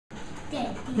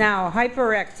Now,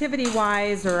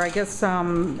 hyperactivity-wise, or I guess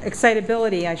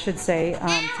excitability, I should say,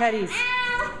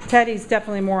 Teddy's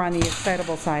definitely more on the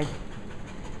excitable side.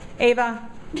 Ava,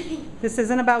 this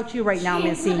isn't about you right now,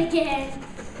 Missy.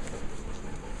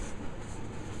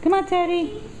 Come on,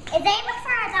 Teddy. Is Ava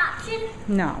for adoption?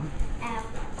 No. Oh.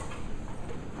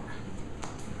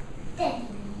 Teddy.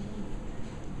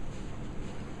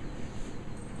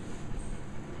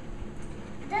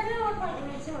 Doesn't look like it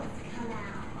makes wants to come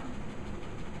out.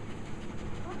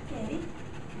 Okay. You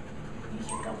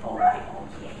should go boy. Oh,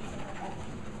 yeah, you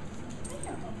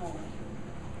should go boy.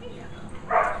 You should go boy. You should go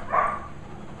boy.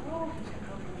 Oh, you should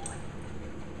go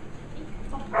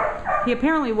boy. He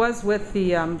apparently was with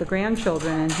the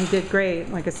grandchildren, and he did great.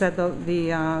 Like I said,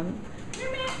 there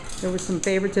was some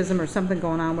favoritism or something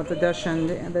going on with the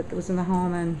Dachshund that was in the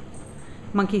home, and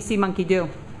monkey see, monkey do.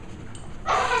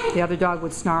 The other dog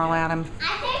would snarl at him.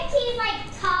 I think he's like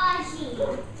Taji,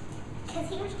 because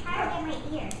he was trying to get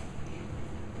my ear.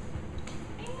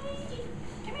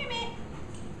 Come here,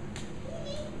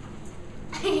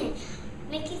 Mitt.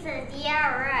 Mickey says,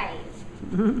 yeah, right.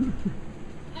 Come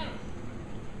here.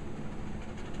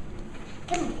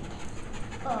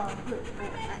 Oh, good.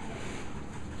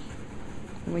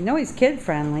 We know he's kid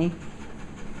friendly.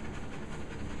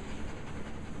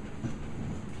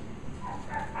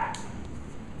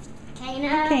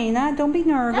 Xena. Xena, don't be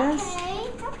nervous. Okay,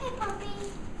 okay, puppy.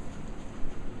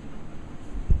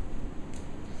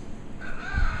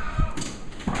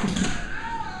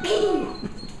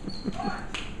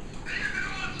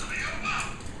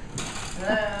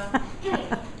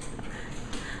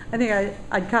 I think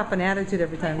I'd cop an attitude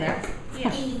every time that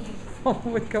Yeah.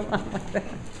 would go on like that.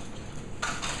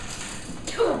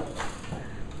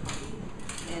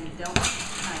 And don't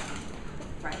hide.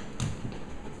 Right.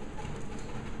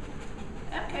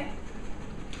 Okay.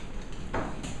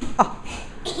 Oh,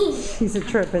 she's a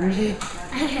trip, isn't she?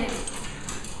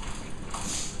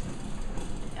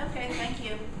 Okay, thank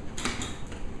you.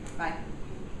 Bye.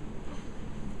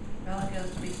 Bella goes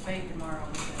to be spayed tomorrow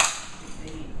with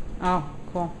the heat. Oh,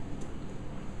 cool.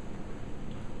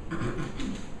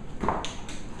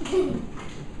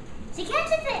 She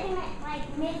catches it in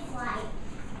like mid-flight.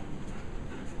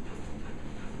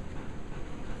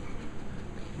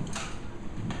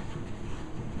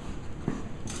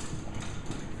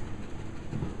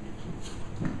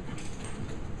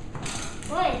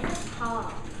 Boy, this is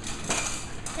tall.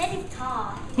 That is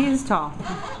tall. He is tall.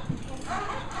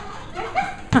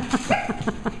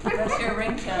 That's your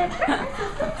ringtone.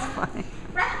 Funny.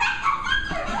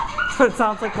 That's what it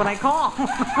sounds like when I call.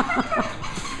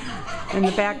 In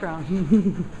the background.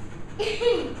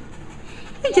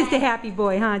 He's just a happy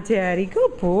boy, huh, Teddy?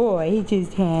 Good boy. He's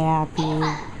just happy.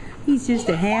 He's just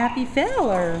a happy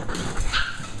feller.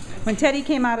 When Teddy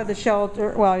came out of the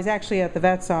shelter, well, he was actually at the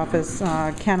vet's office,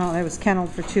 kennel. It was kenneled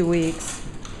for 2 weeks.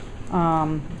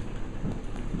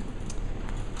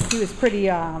 He was pretty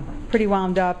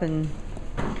wound up, and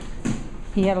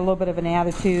he had a little bit of an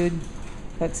attitude.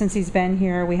 But since he's been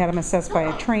here, we had him assessed by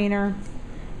a trainer,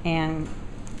 and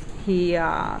she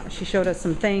showed us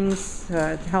some things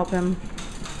to help him,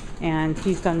 and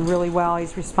he's done really well.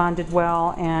 He's responded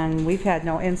well, and we've had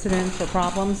no incidents or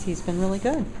problems. He's been really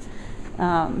good.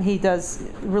 He does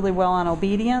really well on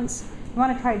obedience. You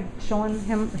want to try showing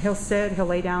him? He'll sit, he'll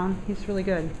lay down. He's really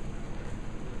good.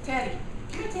 Teddy.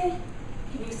 Come here, Teddy.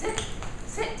 Can you sit?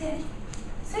 Sit, Teddy.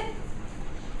 Sit.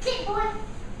 Sit, boy.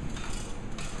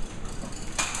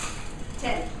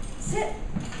 Teddy. Sit.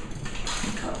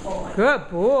 Good boy. Good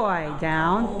boy.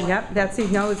 Down. Yep, that's he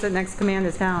knows the next command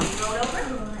is down. Roll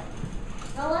over.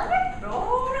 Roll over? Roll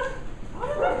over. Roll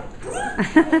over. Oh,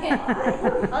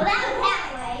 that was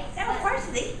halfway. That was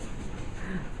varsity.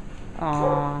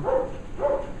 Aww.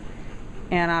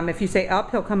 And if you say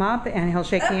up, he'll come up and he'll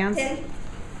shake hands. Teddy.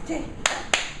 Teddy.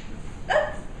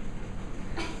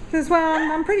 He says,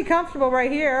 well, I'm pretty comfortable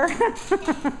right here. Where was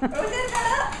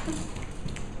that up?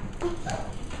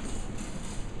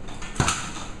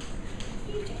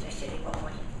 You just a silly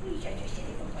boy. You just a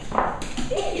silly boy.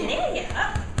 There you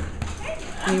up.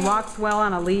 And he walks well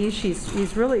on a leash.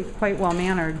 He's really quite well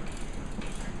mannered.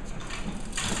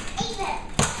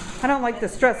 I don't like to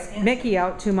stress Mickey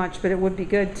out too much, but it would be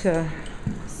good to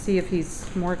see if he's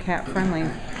more cat friendly.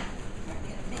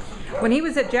 When he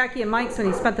was at Jackie and Mike's, when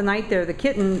he spent the night there, the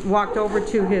kitten walked over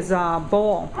to his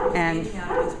bowl, and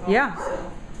yeah,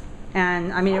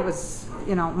 and I mean it was,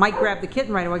 you know, Mike grabbed the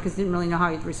kitten right away because he didn't really know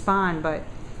how he'd respond, but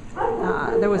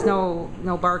there was no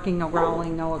barking, no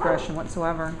growling, no aggression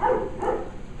whatsoever.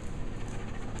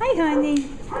 Hi, honey.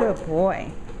 Good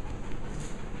boy.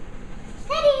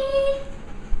 Teddy.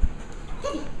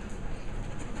 Teddy.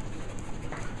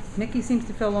 Mickey seems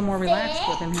to feel a little more relaxed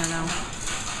with him here now.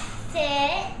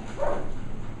 Sit.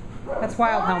 That's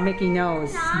wild how Mickey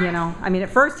knows, you know. I mean, at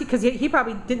first, because he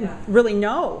probably didn't really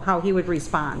know how he would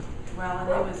respond. Well, and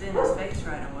it was in his face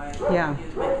right away. Yeah. He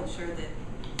was making sure that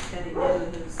Teddy knew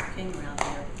who was king around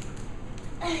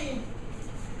here.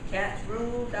 Cats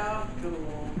rule, dogs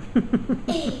drool.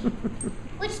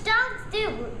 Which dogs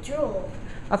do drool?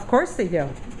 Of course they do.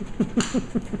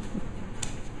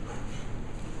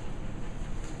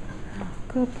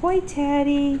 Good boy,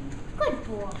 Teddy. Good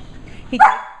boy.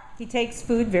 He takes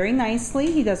food very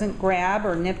nicely. He doesn't grab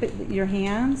or nip at your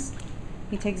hands.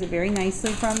 He takes it very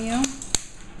nicely from you.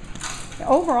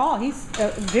 Overall, he's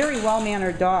a very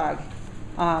well-mannered dog.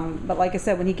 But like I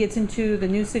said, when he gets into the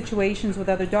new situations with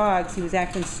other dogs, he was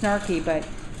acting snarky, but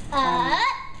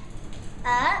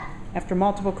after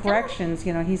multiple corrections,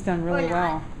 you know, he's done really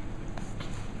well.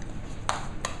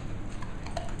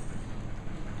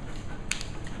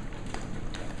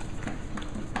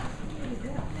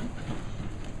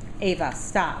 Ava,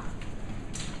 stop.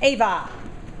 Ava!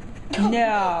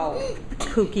 No,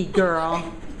 kooky girl.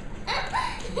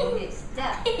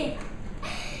 Stop.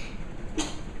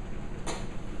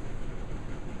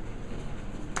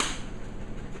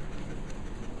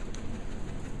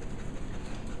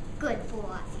 Good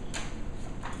boy.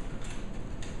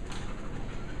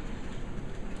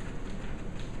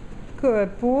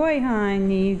 Good boy,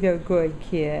 honey. You're a good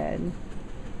kid.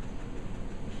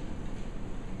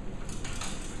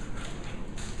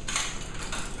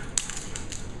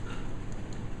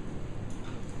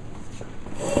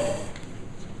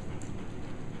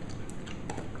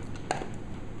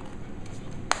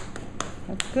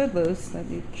 That's good, Luce, that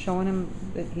you're showing him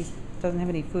that he doesn't have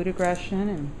any food aggression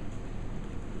and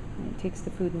he takes the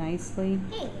food nicely.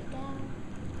 There you go.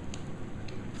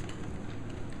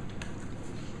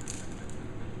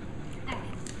 Alright.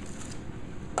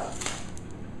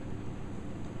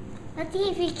 Let's see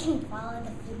if we can follow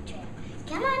the food trail.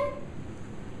 Come on.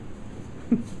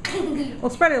 We'll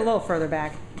spread it a little further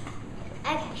back.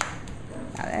 Okay.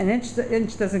 An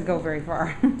inch doesn't go very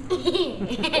far.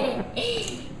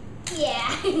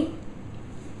 Yeah.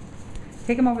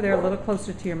 Take him over there a little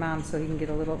closer to your mom so he can get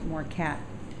a little more cat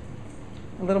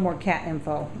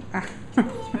info. Spread it a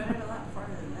lot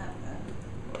farther than that,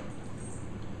 though.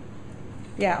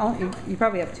 Yeah, you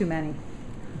probably have too many.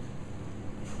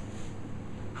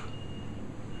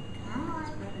 Come on.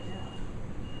 Spread it out.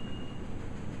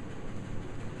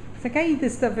 It's like I eat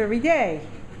this stuff every day.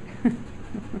 I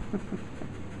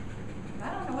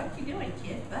don't know what you're doing,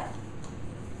 kid, but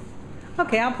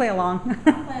Okay, I'll play along.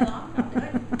 I'll play along. I'll do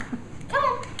it. Come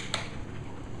on.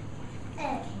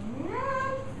 Okay,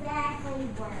 not exactly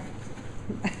work.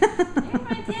 Come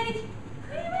on, Teddy.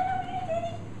 Come on over here,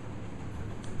 Teddy.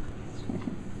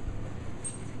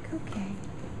 Okay.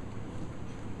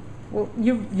 Well,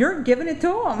 you're giving it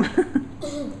to him.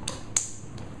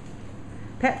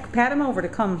 Pat him over to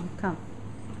come. Come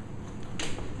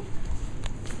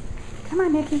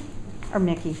on, Mickey. Or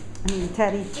Mickey. I mean,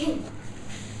 Teddy.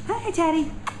 Hi,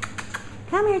 Teddy.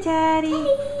 Come here, Teddy. Teddy.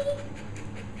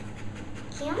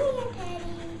 Come here, Teddy.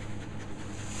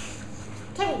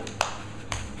 Teddy.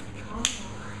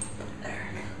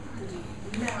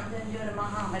 No, don't do it to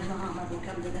Muhammad. Muhammad will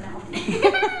come to the mountain.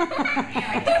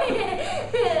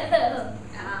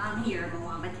 I'm here,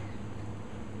 Muhammad.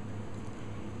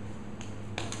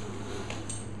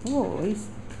 Oh, he's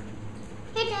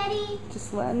Hey, Daddy.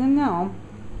 just letting him know.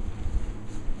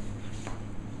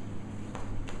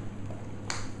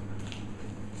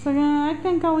 So yeah, I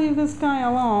think I'll leave this guy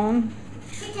alone.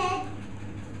 Hey, Dad.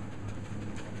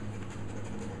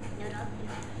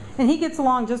 And he gets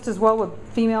along just as well with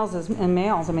females and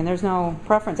males. I mean, there's no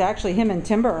preference. Actually, him and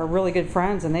Timber are really good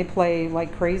friends, and they play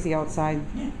like crazy outside.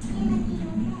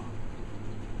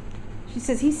 She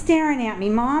says, he's staring at me,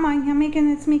 Mom.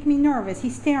 It's making me nervous.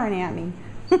 He's staring at me.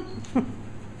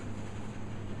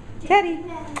 Teddy.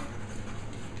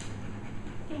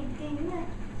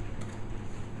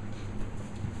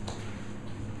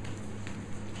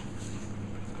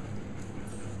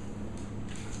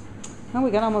 Oh, we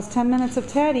got almost 10 minutes of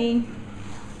Teddy.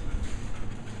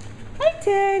 Hi,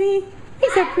 Teddy.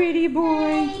 He's a pretty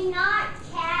boy. Not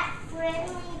cat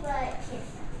friendly, but kiss.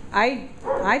 I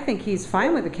think he's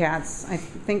fine with the cats. I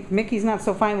think Mickey's not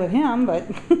so fine with him, but I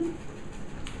think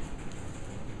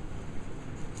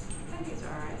he's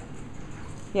all right.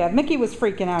 yeah, if Mickey was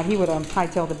freaking out, he would have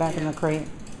hightailed it back in the crate.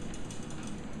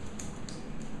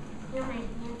 You're my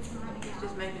handsome little He's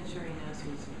just making sure he knows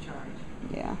who's in charge.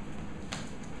 Yeah.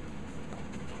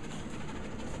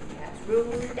 Cats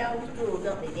rule, dogs rule,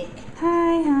 don't they, Dick?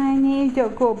 Hi, honey. You're a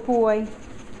good boy.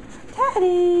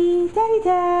 Teddy. honey. Daddy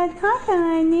Dad. Hi,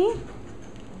 honey.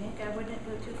 Nick, I wouldn't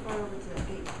go too far over to the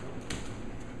gate.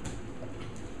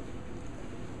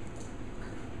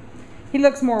 He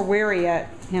looks more wary at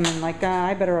him and like,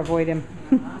 I better avoid him.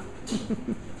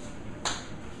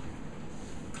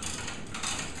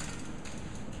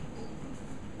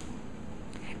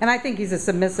 And I think he's a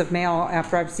submissive male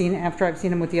after I've seen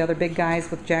him with the other big guys,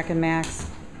 with Jack and Max.